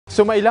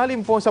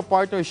Sumailalim po sa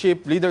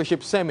Partnership Leadership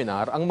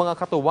Seminar ang mga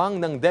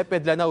katuwang ng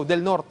DepEd Lanao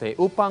del Norte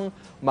upang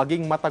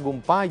maging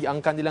matagumpay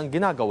ang kanilang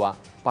ginagawa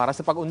para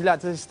sa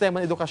pag-unlad sa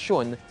sistema ng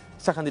edukasyon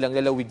sa kanilang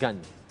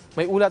lalawigan.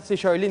 May ulat si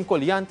Charlene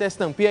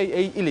Colliantes ng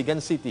PIA Iligan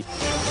City.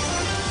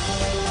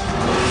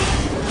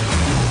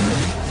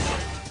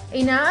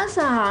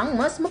 Inaasahang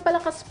mas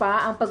mapalakas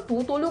pa ang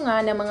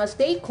pagtutulungan ng mga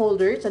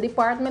stakeholders sa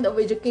Department of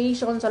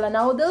Education sa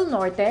Lanao del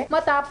Norte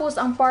matapos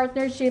ang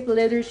Partnership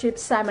Leadership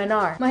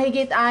Seminar.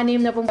 Mahigit 6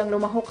 na ang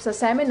lumahok sa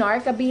seminar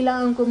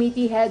kabilang ang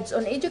Committee Heads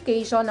on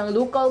Education ng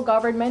Local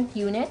Government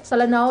Unit sa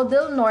Lanao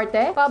del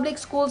Norte,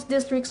 Public Schools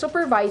District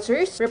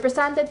Supervisors,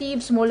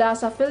 representatives mula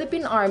sa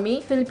Philippine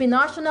Army, Philippine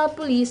National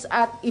Police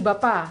at iba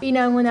pa.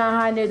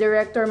 Pinangunahan ni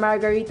Director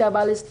Margarita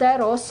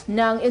Ballesteros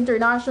ng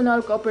International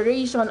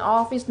Cooperation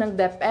Office ng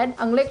DepEd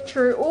ang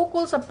lecture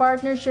ukol sa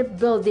partnership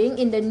building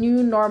in the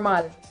new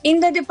normal. In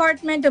the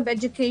Department of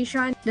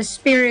Education, the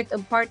spirit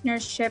of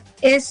partnership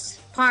is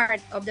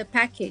part of the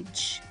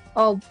package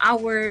of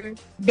our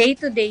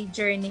day-to-day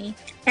journey.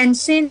 And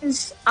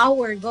since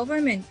our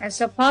government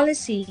has a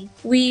policy,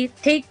 we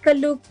take a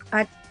look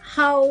at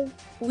how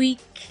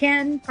we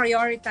can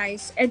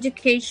prioritize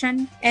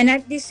education and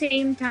at the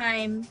same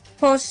time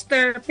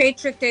foster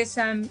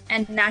patriotism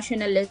and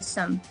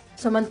nationalism.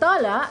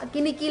 Samantala,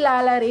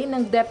 kinikilala rin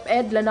ng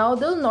DepEd Lanao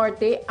del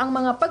Norte ang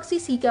mga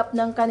pagsisikap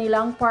ng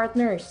kanilang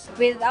partners.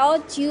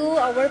 Without you,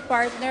 our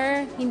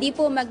partner, hindi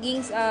po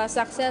maging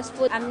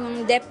successful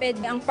ang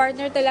DepEd. Ang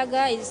partner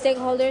talaga,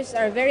 stakeholders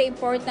are very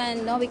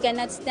important. No? We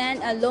cannot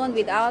stand alone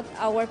without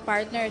our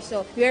partner.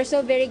 So, we are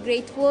so very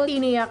grateful.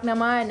 Tiniyak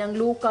naman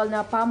ng lokal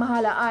na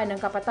pamahalaan ng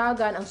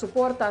kapatagan ang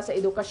suporta sa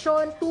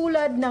edukasyon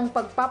tulad ng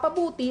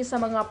pagpapabuti sa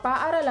mga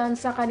paaralan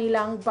sa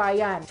kanilang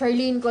bayan.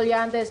 Charlene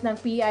Colliantes ng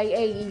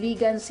PIA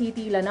Iligan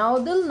City,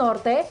 Lanao del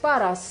Norte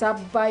para sa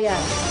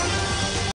Bayan.